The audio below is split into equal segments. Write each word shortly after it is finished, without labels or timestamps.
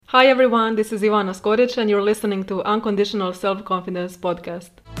Hi everyone, this is Ivana Skoric and you're listening to Unconditional Self-Confidence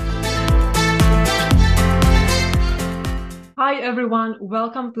Podcast. Hi everyone,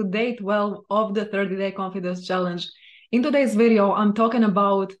 welcome to day 12 of the 30-day confidence challenge. In today's video, I'm talking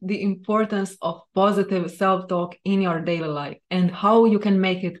about the importance of positive self-talk in your daily life and how you can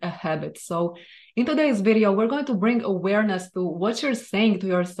make it a habit. So in today's video, we're going to bring awareness to what you're saying to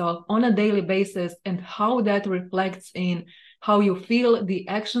yourself on a daily basis and how that reflects in how you feel, the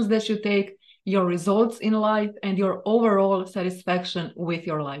actions that you take, your results in life, and your overall satisfaction with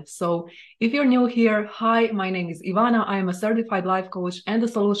your life. So if you're new here, hi, my name is Ivana. I am a certified life coach and a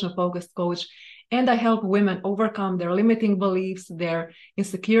solution-focused coach, and I help women overcome their limiting beliefs, their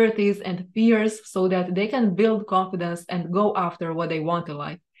insecurities and fears so that they can build confidence and go after what they want in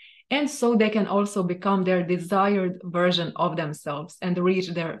life. And so they can also become their desired version of themselves and reach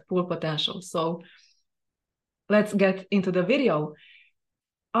their full potential. So let's get into the video.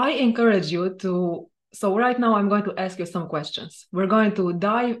 I encourage you to, so right now I'm going to ask you some questions. We're going to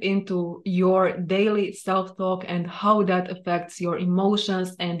dive into your daily self-talk and how that affects your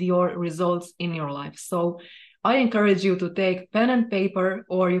emotions and your results in your life. So I encourage you to take pen and paper,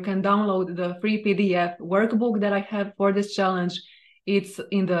 or you can download the free PDF workbook that I have for this challenge. It's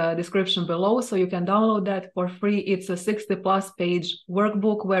in the description below, so you can download that for free. It's a 60+ page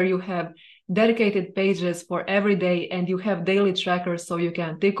workbook where you have dedicated pages for every day and you have daily trackers so you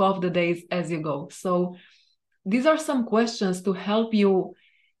can tick off the days as you go. So these are some questions to help you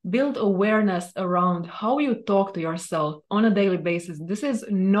build awareness around how you talk to yourself on a daily basis. This is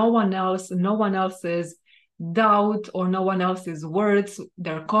no one else's doubt or no one else's words,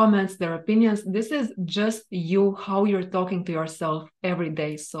 their comments, their opinions. This is just you, how you're talking to yourself every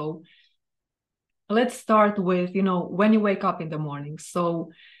day. So let's start with, when you wake up in the morning.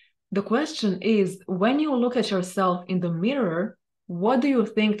 So the question is, when you look at yourself in the mirror, what do you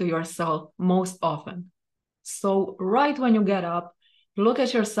think to yourself most often? So right when you get up, look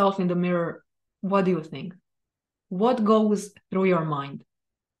at yourself in the mirror, what do you think? What goes through your mind?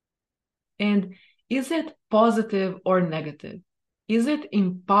 And is it positive or negative? Is it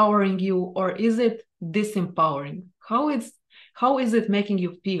empowering you or is it disempowering? How is it making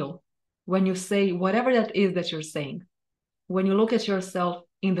you feel when you say whatever that is that you're saying? When you look at yourself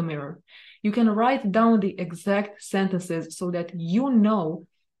in the mirror, you can write down the exact sentences so that you know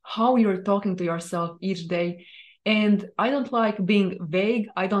how you're talking to yourself each day. And I don't like being vague.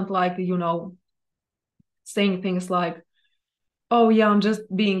 I don't like, saying things like, oh yeah, I'm just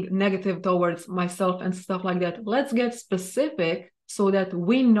being negative towards myself and stuff like that. Let's get specific so that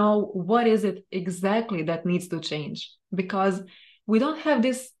we know what is it exactly that needs to change, because we don't have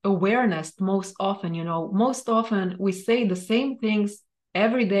this awareness most often. Most often we say the same things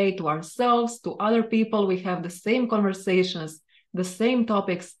every day to ourselves, to other people. We have the same conversations, the same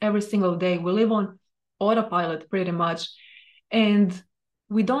topics every single day. We live on autopilot pretty much. And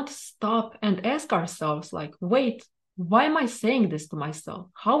we don't stop and ask ourselves like, wait, why am I saying this to myself?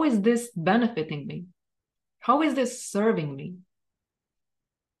 How is this benefiting me? How is this serving me?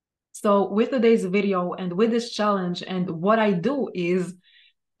 So with today's video and with this challenge, and what I do is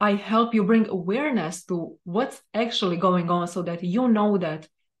I help you bring awareness to what's actually going on so that you know that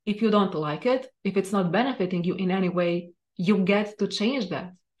if you don't like it, if it's not benefiting you in any way, you get to change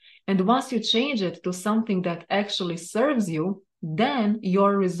that. And once you change it to something that actually serves you, then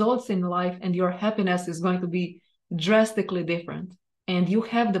your results in life and your happiness is going to be drastically different. And you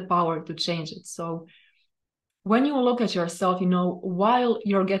have the power to change it. So when you look at yourself, while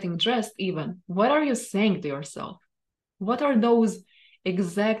you're getting dressed even, what are you saying to yourself? What are those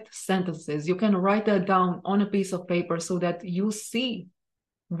exact sentences? You can write that down on a piece of paper so that you see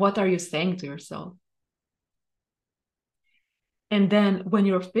what are you saying to yourself. And then when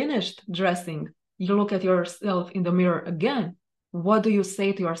you're finished dressing, you look at yourself in the mirror again. What do you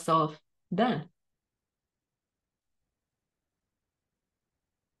say to yourself then?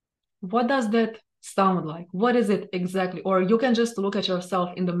 What does that sound like? What is it exactly? Or you can just look at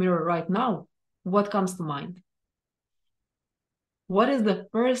yourself in the mirror right now. What comes to mind? What is the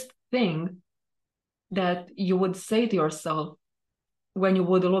first thing that you would say to yourself when you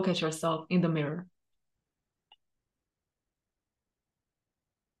would look at yourself in the mirror?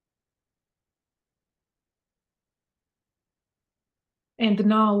 And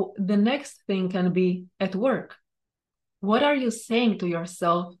now the next thing can be at work. What are you saying to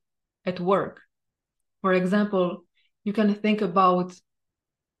yourself at work? For example, you can think about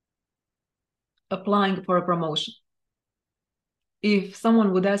applying for a promotion. If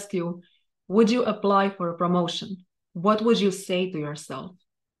someone would ask you, would you apply for a promotion? What would you say to yourself?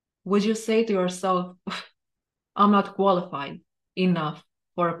 Would you say to yourself, I'm not qualified enough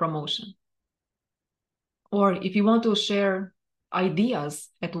for a promotion? Or if you want to share ideas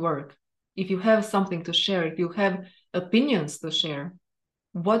at work, if you have something to share, if you have opinions to share,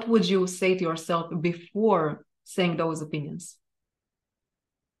 what would you say to yourself before saying those opinions?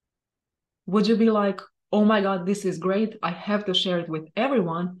 Would you be like, oh my God, this is great, I have to share it with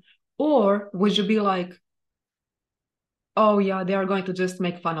everyone? Or would you be like, oh yeah, they are going to just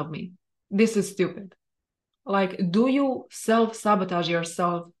make fun of me. This is stupid. Like, do you self-sabotage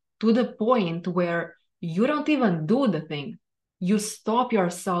yourself to the point where you don't even do the thing? You stop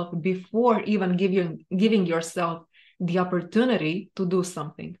yourself before even giving yourself the opportunity to do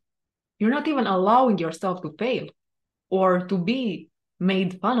something. You're not even allowing yourself to fail or to be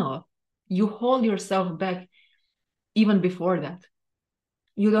made fun of. You hold yourself back even before that.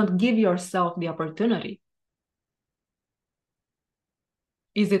 You don't give yourself the opportunity.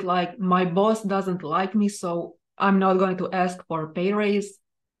 Is it like my boss doesn't like me, so I'm not going to ask for a pay raise?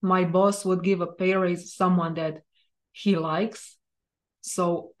 My boss would give a pay raise to someone that he likes,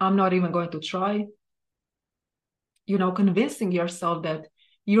 so I'm not even going to try. Convincing yourself that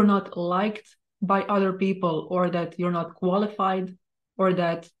you're not liked by other people, or that you're not qualified, or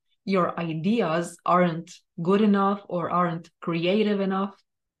that your ideas aren't good enough or aren't creative enough.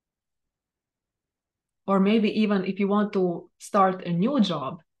 Or maybe even if you want to start a new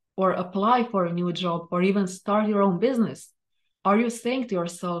job or apply for a new job or even start your own business, are you saying to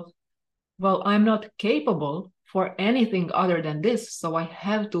yourself, well, I'm not capable for anything other than this, so I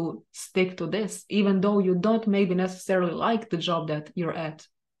have to stick to this, even though you don't maybe necessarily like the job that you're at?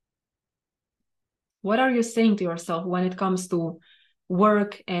 What are you saying to yourself when it comes to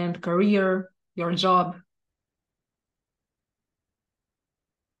work and career, your job?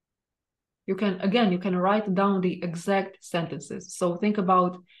 You can write down the exact sentences. So think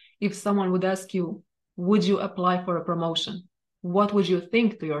about if someone would ask you, would you apply for a promotion? What would you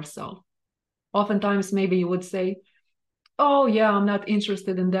think to yourself? Oftentimes, maybe you would say, oh yeah, I'm not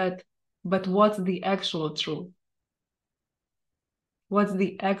interested in that. But what's the actual truth? What's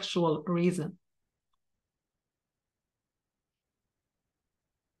the actual reason?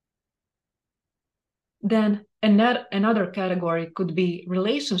 Then another category could be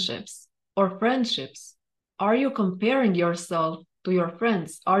relationships or friendships. Are you comparing yourself to your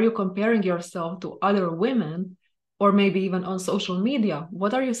friends? Are you comparing yourself to other women, or maybe even on social media?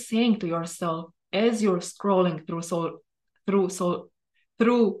 What are you saying to yourself as you're scrolling through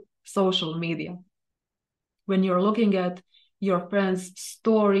social media? When you're looking at your friends'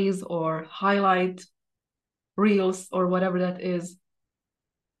 stories or highlight reels or whatever that is,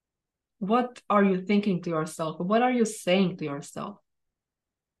 what are you thinking to yourself? What are you saying to yourself?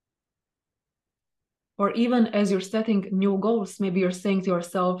 Or even as you're setting new goals, maybe you're saying to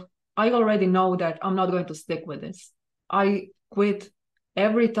yourself, I already know that I'm not going to stick with this. I quit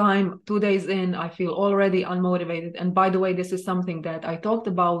every time 2 days in, I feel already unmotivated. And by the way, this is something that I talked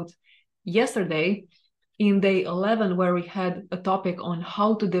about yesterday in day 11, where we had a topic on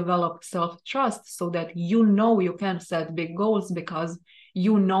how to develop self-trust so that you can set big goals, because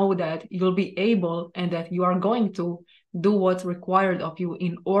you know that you'll be able and that you are going to do what's required of you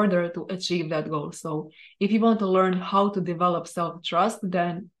in order to achieve that goal. So if you want to learn how to develop self-trust,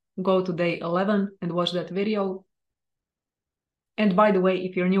 then go to day 11 and watch that video. And by the way,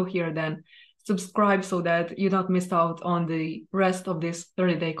 if you're new here, then subscribe so that you don't miss out on the rest of this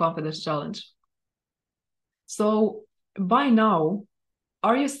 30-day confidence challenge. So by now,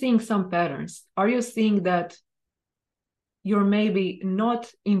 are you seeing some patterns? Are you seeing that you're maybe not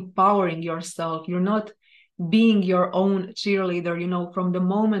empowering yourself? You're not being your own cheerleader, from the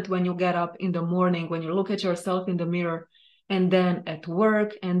moment when you get up in the morning, when you look at yourself in the mirror, and then at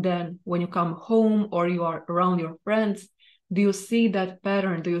work, and then when you come home or you are around your friends. Do you see that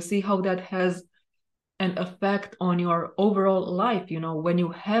pattern? Do you see how that has an effect on your overall life? When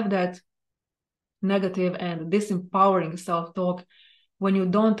you have that negative and disempowering self-talk, when you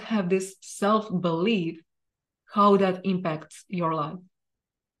don't have this self-belief, how that impacts your life.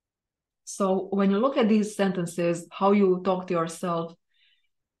 So when you look at these sentences, how you talk to yourself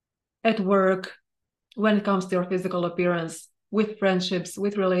at work, when it comes to your physical appearance, with friendships,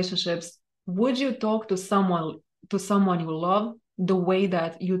 with relationships, would you talk to someone you love the way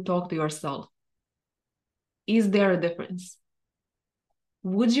that you talk to yourself? Is there a difference?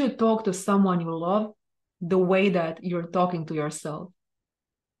 Would you talk to someone you love the way that you're talking to yourself?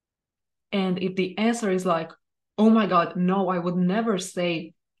 And if the answer is like, oh my God, no, I would never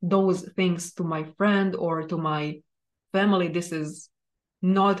say those things to my friend or to my family. This is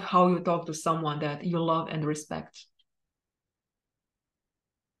not how you talk to someone that you love and respect.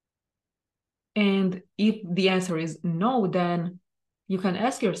 And if the answer is no, then you can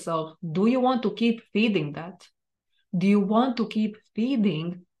ask yourself, do you want to keep feeding that? Do you want to keep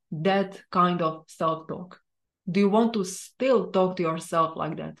feeding that kind of self-talk? Do you want to still talk to yourself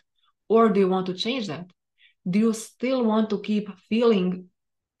like that? Or do you want to change that? Do you still want to keep feeling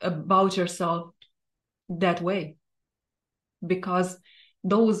about yourself that way? Because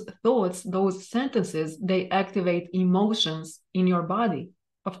those thoughts, those sentences, they activate emotions in your body.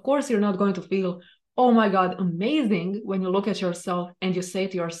 Of course, you're not going to feel, oh my God, amazing when you look at yourself and you say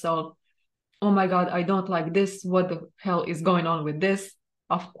to yourself, oh my God, I don't like this. What the hell is going on with this?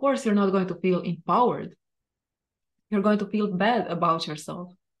 Of course, you're not going to feel empowered. You're going to feel bad about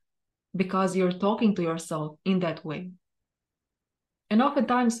yourself because you're talking to yourself in that way. And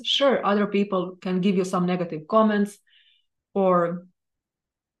oftentimes, sure, other people can give you some negative comments or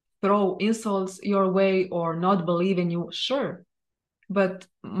throw insults your way or not believe in you, sure. But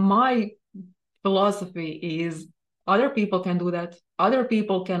my philosophy is other people can do that. Other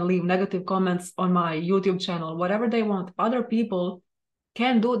people can leave negative comments on my YouTube channel, whatever they want. Other people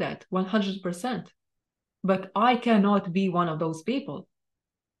can do that 100%. But I cannot be one of those people.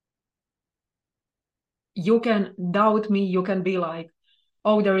 You can doubt me. You can be like,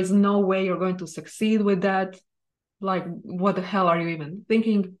 oh, there is no way you're going to succeed with that. Like, what the hell are you even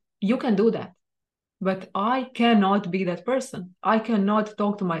thinking? You can do that. But I cannot be that person. I cannot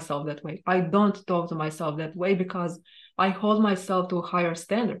talk to myself that way. I don't talk to myself that way because I hold myself to a higher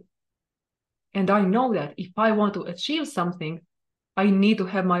standard. And I know that if I want to achieve something, I need to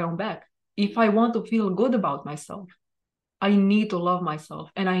have my own back. If I want to feel good about myself, I need to love myself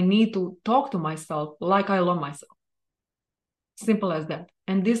and I need to talk to myself like I love myself. Simple as that.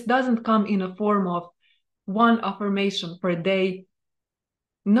 And this doesn't come in a form of one affirmation per day.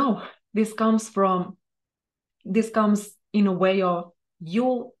 No, this comes in a way of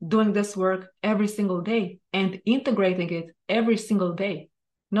you doing this work every single day and integrating it every single day,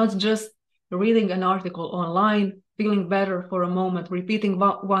 not just reading an article online, feeling better for a moment, repeating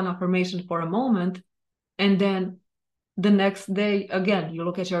one affirmation for a moment, and then the next day, again, you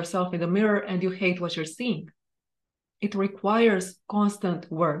look at yourself in the mirror and you hate what you're seeing. It requires constant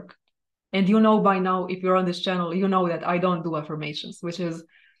work. And you know by now, if you're on this channel, you know that I don't do affirmations, which is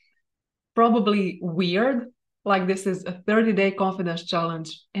probably weird. Like, this is a 30-day confidence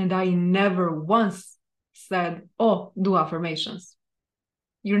challenge. And I never once said, oh, do affirmations.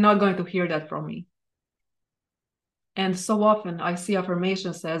 You're not going to hear that from me. And so often I see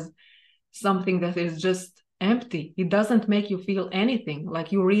affirmations as something that is just empty. It doesn't make you feel anything.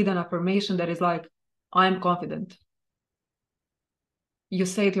 Like, you read an affirmation that is like, I'm confident. You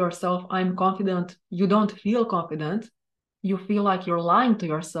say to yourself, I'm confident. You don't feel confident. You feel like you're lying to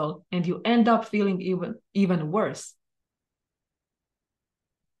yourself and you end up feeling even worse.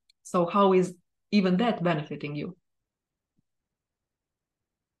 So how is even that benefiting you?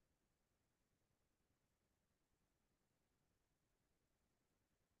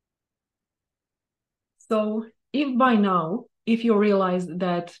 So if by now, if you realize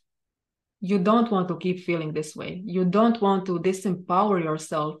that you don't want to keep feeling this way, you don't want to disempower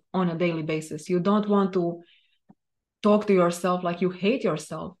yourself on a daily basis, you don't want to talk to yourself like you hate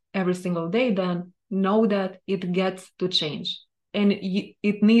yourself every single day, then know that it gets to change. And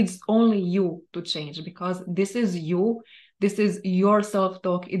it needs only you to change, because this is you. This is your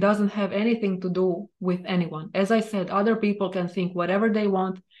self-talk. It doesn't have anything to do with anyone. As I said, other people can think whatever they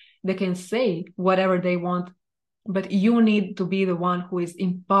want. They can say whatever they want, but you need to be the one who is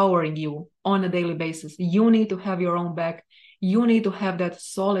empowering you on a daily basis. You need to have your own back. You need to have that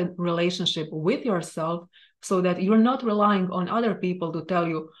solid relationship with yourself so that you're not relying on other people to tell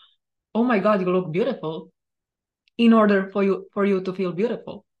you, oh my God, you look beautiful, in order for you to feel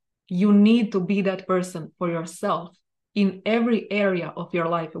beautiful. You need to be that person for yourself in every area of your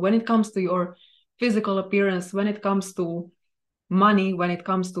life. When it comes to your physical appearance, when it comes to money, when it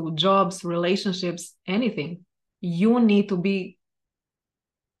comes to jobs, relationships, anything, you need to be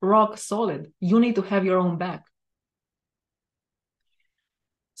rock solid. You need to have your own back.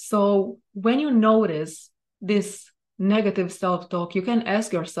 So when you notice this negative self-talk, you can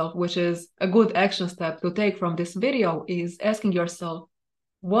ask yourself, which is a good action step to take from this video, is asking yourself,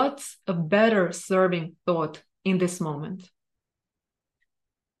 what's a better serving thought in this moment?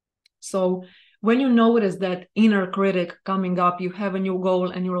 So when you notice that inner critic coming up, you have a new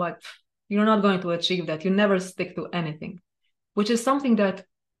goal and you're like, you're not going to achieve that. You never stick to anything, which is something that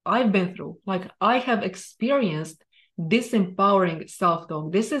I've been through. Like, I have experienced disempowering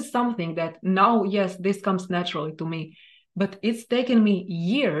self-talk. This is something that now, yes, this comes naturally to me, but it's taken me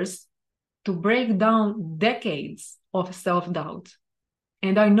years to break down decades of self-doubt.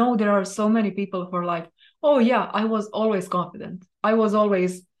 And I know there are so many people who are like, oh yeah, I was always confident. I was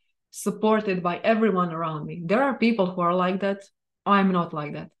always supported by everyone around me. There are people who are like that. I'm not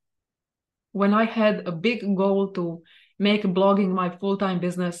like that. When I had a big goal to make blogging my full-time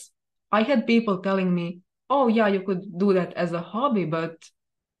business, I had people telling me, oh yeah, you could do that as a hobby, but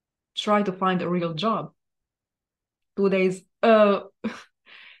try to find a real job. 2 days,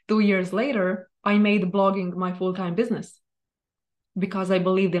 2 years later, I made blogging my full-time business because I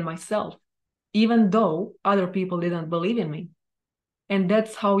believed in myself, even though other people didn't believe in me. And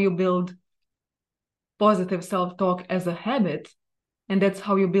that's how you build positive self-talk as a habit. And that's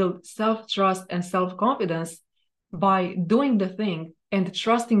how you build self-trust and self-confidence, by doing the thing and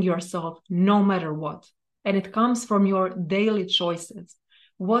trusting yourself no matter what. And it comes from your daily choices.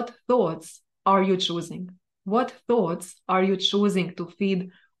 What thoughts are you choosing? What thoughts are you choosing to feed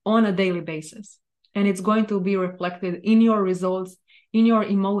on a daily basis? And it's going to be reflected in your results, in your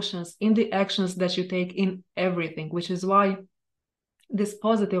emotions, in the actions that you take, in everything, which is why this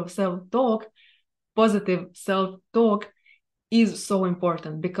positive self-talk is so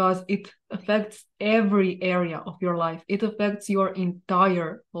important, because it affects every area of your life. It affects your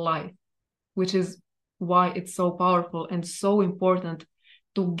entire life, which is why it's so powerful and so important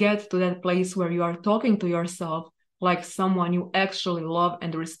to get to that place where you are talking to yourself like someone you actually love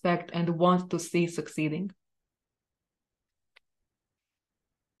and respect and want to see succeeding.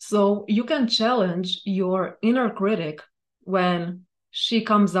 So you can challenge your inner critic when she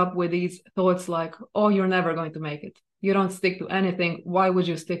comes up with these thoughts like, oh, you're never going to make it. You don't stick to anything. Why would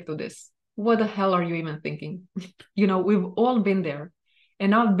you stick to this? What the hell are you even thinking? We've all been there.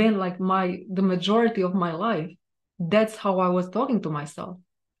 And I've been like the majority of my life. That's how I was talking to myself.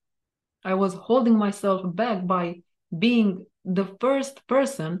 I was holding myself back by being the first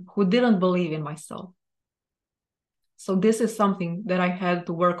person who didn't believe in myself. So this is something that I had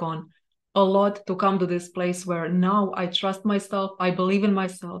to work on a lot to come to this place where now I trust myself, I believe in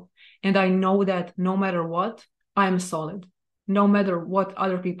myself, and I know that no matter what, I'm solid. No matter what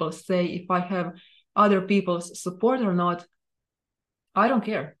other people say, if I have other people's support or not, I don't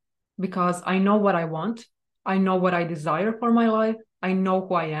care, because I know what I want. I know what I desire for my life. I know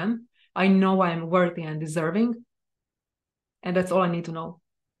who I am. I know I am worthy and deserving. And that's all I need to know.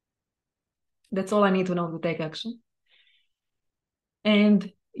 That's all I need to know to take action.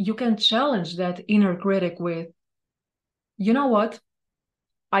 And you can challenge that inner critic with, you know what?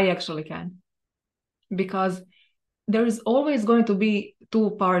 I actually can. Because there is always going to be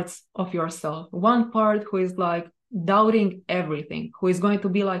two parts of yourself. One part who is like doubting everything, who is going to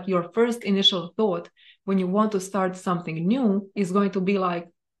be like your first initial thought when you want to start something new is going to be like,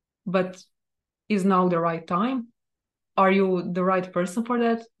 but is now the right time? Are you the right person for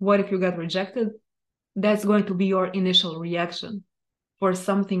that? What if you get rejected? That's going to be your initial reaction for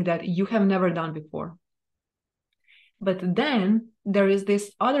something that you have never done before. But then there is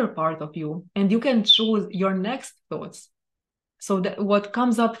this other part of you, and you can choose your next thoughts. So that what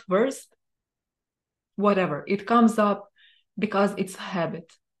comes up first, whatever, it comes up because it's a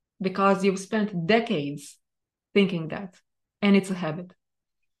habit, because you've spent decades thinking that, and it's a habit.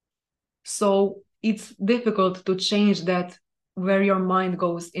 So it's difficult to change that where your mind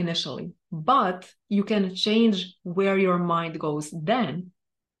goes initially, but you can change where your mind goes then.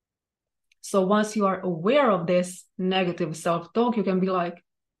 So once you are aware of this negative self-talk, you can be like,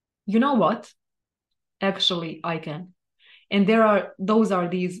 you know what? Actually, I can. And those are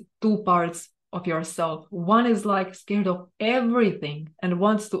these two parts of yourself. One is like scared of everything and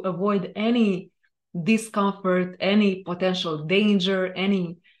wants to avoid any discomfort, any potential danger,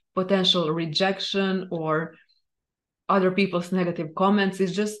 any potential rejection or other people's negative comments.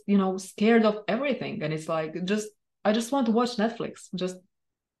 Is just, scared of everything. And it's like, I just want to watch Netflix. Just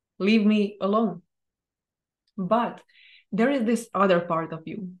leave me alone. But there is this other part of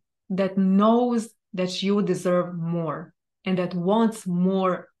you that knows that you deserve more and that wants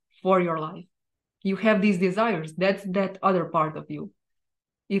more for your life. You have these desires. That's that other part of you.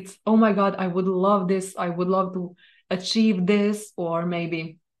 It's, oh my God, I would love this. I would love to achieve this, or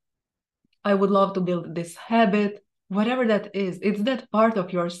maybe I would love to build this habit, whatever that is. It's that part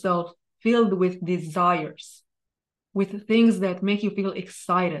of yourself filled with desires, with things that make you feel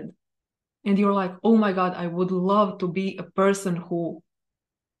excited. And you're like, oh my God, I would love to be a person who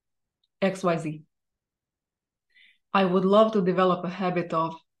XYZ. I would love to develop a habit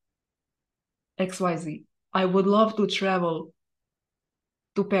of XYZ. I would love to travel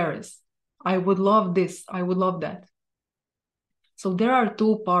to Paris. I would love this. I would love that. So there are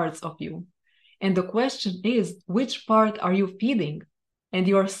two parts of you. And the question is, which part are you feeding? And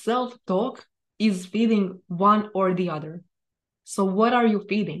your self-talk is feeding one or the other. So what are you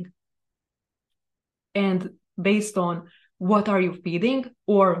feeding? And based on what are you feeding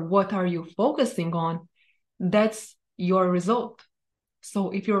or what are you focusing on, that's your result.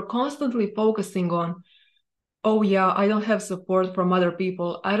 So if you're constantly focusing on, oh yeah, I don't have support from other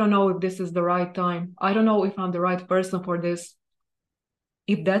people, I don't know if this is the right time, I don't know if I'm the right person for this.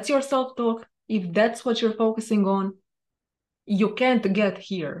 If that's your self-talk, if that's what you're focusing on, you can't get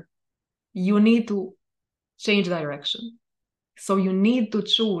here. You need to change direction. So you need to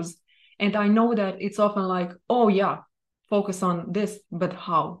choose. And I know that it's often like, oh yeah, focus on this, but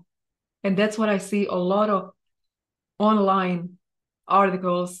how? And that's what I see a lot of online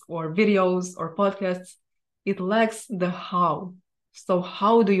articles or videos or podcasts. It lacks the how. So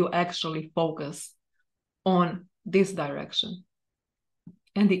how do you actually focus on this direction?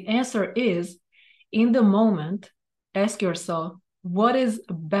 And the answer is, in the moment, ask yourself, what is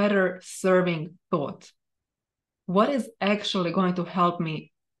a better serving thought? What is actually going to help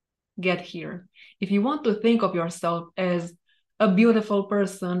me get here? If you want to think of yourself as a beautiful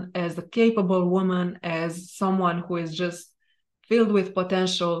person, as a capable woman, as someone who is just filled with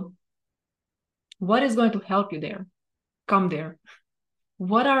potential, what is going to help you there? Come there.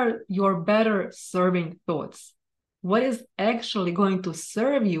 What are your better serving thoughts? What is actually going to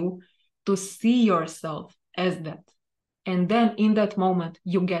serve you to see yourself as that? And then in that moment,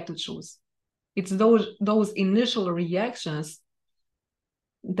 you get to choose. It's those initial reactions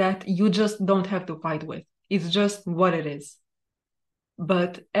that you just don't have to fight with. It's just what it is.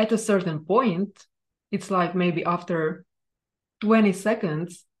 But at a certain point, it's like maybe after 20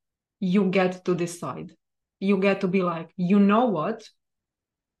 seconds, you get to decide. You get to be like, you know what?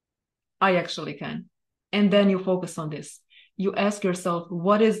 I actually can. And then you focus on this. You ask yourself,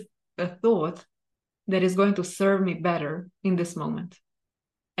 what is a thought that is going to serve me better in this moment?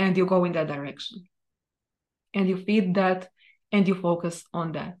 And you go in that direction. And you feed that and you focus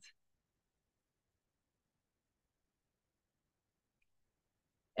on that.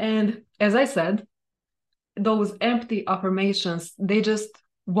 And as I said, those empty affirmations, they just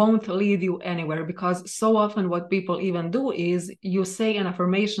won't lead you anywhere, because so often what people even do is you say an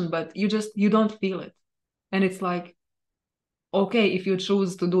affirmation, but you don't feel it. And it's like, okay, if you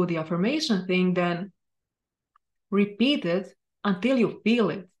choose to do the affirmation thing, then repeat it until you feel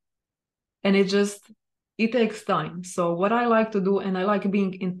it. And it takes time. So what I like to do, and I like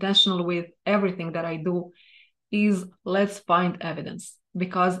being intentional with everything that I do, is let's find evidence,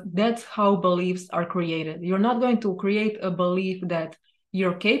 because that's how beliefs are created. You're not going to create a belief that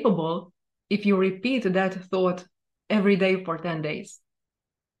you're capable if you repeat that thought every day for 10 days.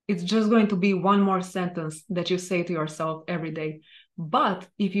 It's just going to be one more sentence that you say to yourself every day. But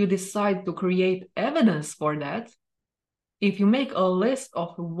if you decide to create evidence for that, if you make a list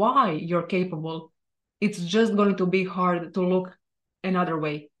of why you're capable, it's just going to be hard to look another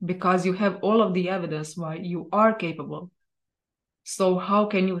way, because you have all of the evidence why you are capable. So how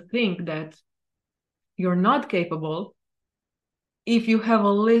can you think that you're not capable if you have a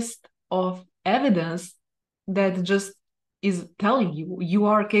list of evidence that just is telling you you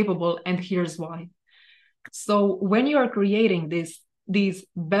are capable and here's why? So when you are creating these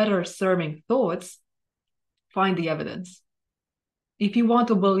better serving thoughts, find the evidence. If you want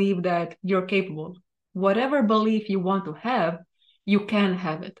to believe that you're capable, whatever belief you want to have, you can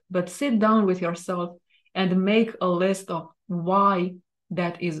have it. But sit down with yourself and make a list of why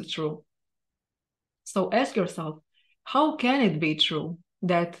that is true. So ask yourself, how can it be true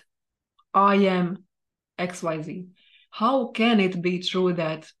that I am XYZ? How can it be true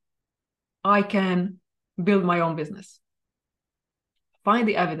that I can build my own business? Find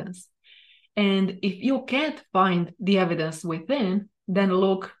the evidence. And if you can't find the evidence within, then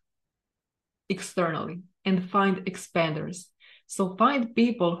look externally and find expanders. So find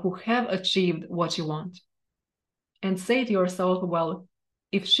people who have achieved what you want and say to yourself, well,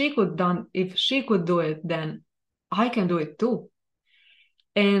 if she could do it, then I can do it too.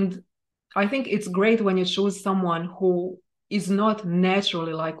 And I think it's great when you choose someone who is not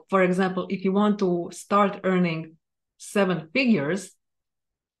naturally, like, for example, if you want to start earning 7 figures,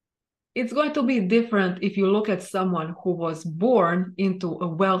 it's going to be different if you look at someone who was born into a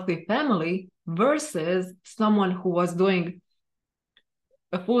wealthy family versus someone who was doing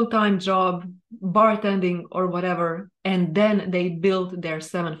a full-time job, bartending or whatever, and then they built their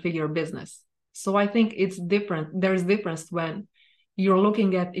 7-figure business. So I think it's different. There's difference when you're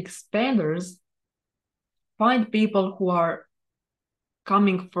looking at expanders. Find people who are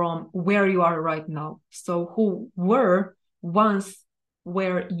coming from where you are right now. So who were once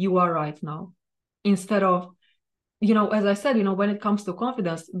where you are right now, instead of, as I said, when it comes to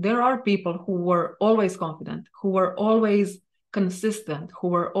confidence, there are people who were always confident, who were always consistent, who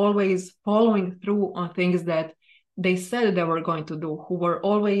were always following through on things that they said they were going to do, who were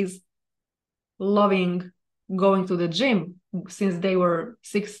always loving going to the gym since they were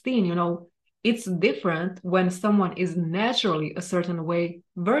 16, it's different when someone is naturally a certain way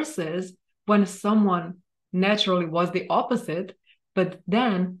versus when someone naturally was the opposite, but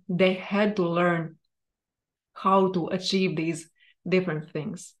then they had to learn how to achieve these different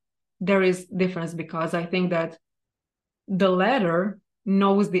things. There is difference because I think that the latter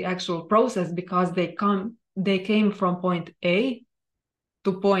knows the actual process because they came from point A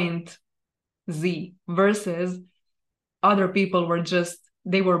to point Z versus other people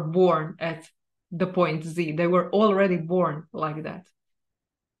they were born at the point Z. They were already born like that.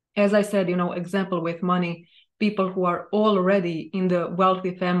 As I said, example with money, people who are already in the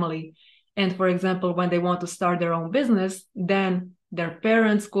wealthy family, and for example, when they want to start their own business, then their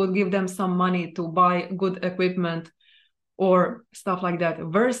parents could give them some money to buy good equipment or stuff like that,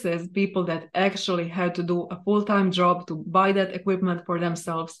 versus people that actually had to do a full-time job to buy that equipment for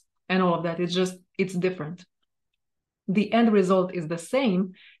themselves and all of that. It's different. The end result is the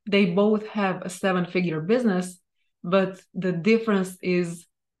same. They both have a 7-figure business, but the difference is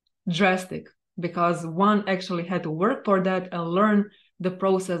drastic because one actually had to work for that and learn the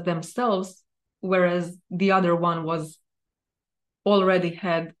process themselves, whereas the other one already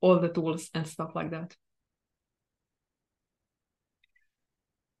had all the tools and stuff like that.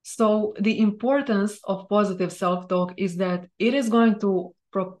 So the importance of positive self-talk is that it is going to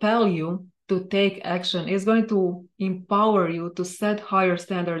propel you to take action. It's going to empower you to set higher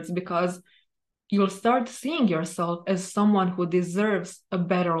standards because you'll start seeing yourself as someone who deserves a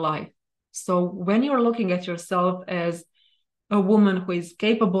better life. So when you're looking at yourself as a woman who is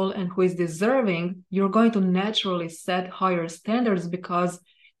capable and who is deserving, you're going to naturally set higher standards because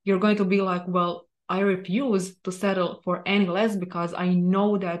you're going to be like, well, I refuse to settle for any less because I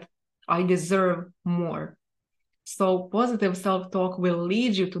know that I deserve more. So positive self-talk will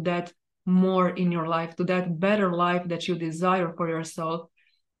lead you to that more in your life, to that better life that you desire for yourself.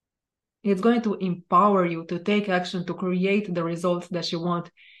 It's going to empower you to take action to create the results that you want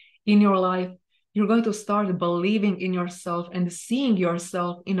in your life. You're going to start believing in yourself and seeing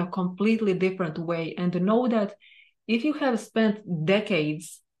yourself in a completely different way, and know that if you have spent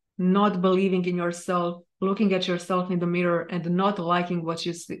decades not believing in yourself, looking at yourself in the mirror and not liking what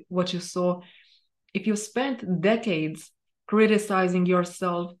you saw, if you spent decades criticizing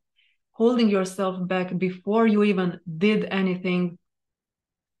yourself, holding yourself back before you even did anything,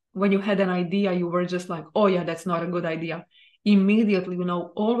 when you had an idea, you were just like, oh yeah, that's not a good idea. Immediately,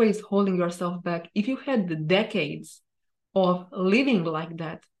 always holding yourself back. If you had the decades of living like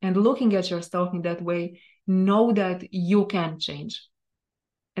that and looking at yourself in that way, know that you can change.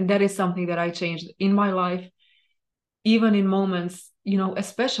 And that is something that I changed in my life, even in moments,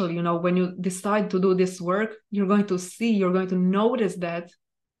 especially, when you decide to do this work, you're going to notice that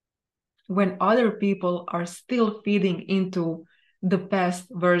when other people are still feeding into the past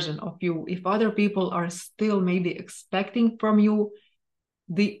version of you, if other people are still maybe expecting from you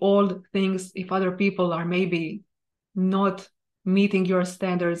the old things, if other people are maybe not meeting your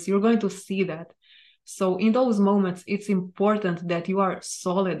standards, you're going to see that. So in those moments, it's important that you are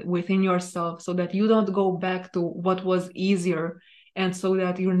solid within yourself so that you don't go back to what was easier, and so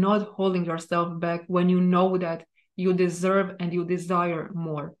that you're not holding yourself back when you know that you deserve and you desire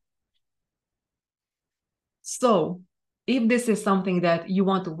more. So if this is something that you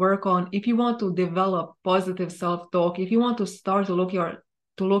want to work on, if you want to develop positive self-talk, if you want to start to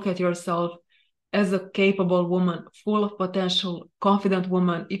look at yourself as a capable woman, full of potential, confident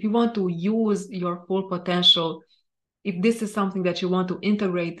woman, if you want to use your full potential, if this is something that you want to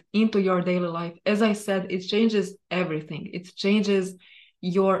integrate into your daily life, as I said, it changes everything. It changes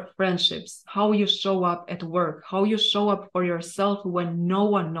your friendships, how you show up at work, how you show up for yourself when no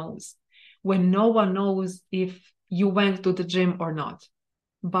one knows, if you went to the gym or not.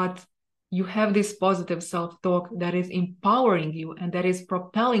 But you have this positive self-talk that is empowering you and that is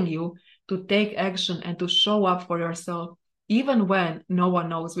propelling you to take action and to show up for yourself, even when no one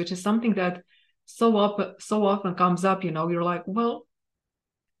knows, which is something that so often comes up. You're like, well,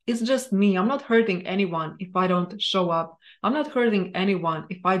 it's just me. I'm not hurting anyone if I don't show up. I'm not hurting anyone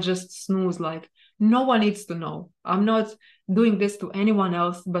if I just snooze. Like, no one needs to know. I'm not doing this to anyone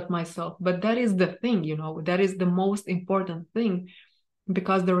else but myself. But that is the thing, that is the most important thing,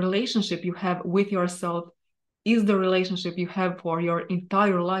 because the relationship you have with yourself is the relationship you have for your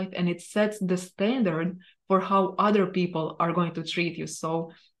entire life, and it sets the standard for how other people are going to treat you.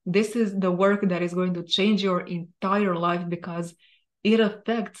 So this is the work that is going to change your entire life, because it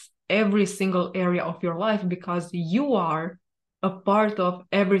affects every single area of your life, because you are a part of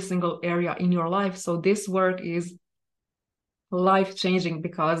every single area in your life. So this work is life-changing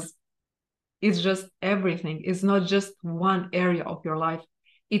because it's just everything. It's not just one area of your life.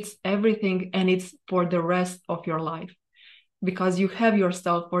 It's everything, and it's for the rest of your life. Because you have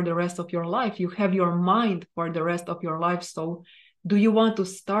yourself for the rest of your life. You have your mind for the rest of your life. So do you want to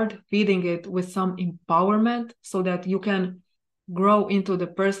start feeding it with some empowerment so that you can grow into the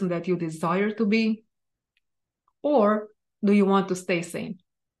person that you desire to be? Or do you want to stay sane?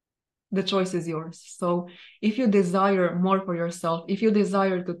 The choice is yours. So if you desire more for yourself, if you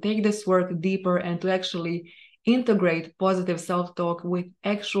desire to take this work deeper and to actually integrate positive self-talk with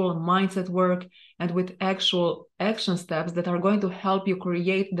actual mindset work and with actual action steps that are going to help you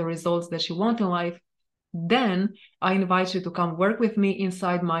create the results that you want in life, then I invite you to come work with me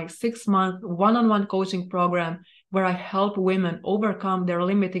inside my 6-month one-on-one coaching program, where I help women overcome their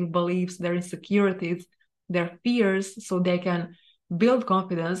limiting beliefs, their insecurities, their fears, so they can build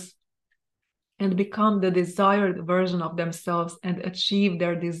confidence and become the desired version of themselves and achieve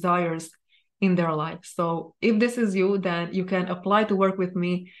their desires in their life. So if this is you, then you can apply to work with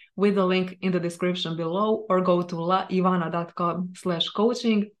me with the link in the description below, or go to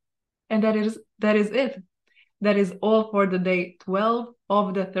laivana.com/coaching. And that is it. That is all for the day 12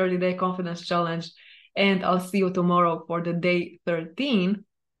 of the 30-day confidence challenge. And I'll see you tomorrow for the day 13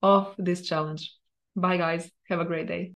 of this challenge. Bye guys. Have a great day.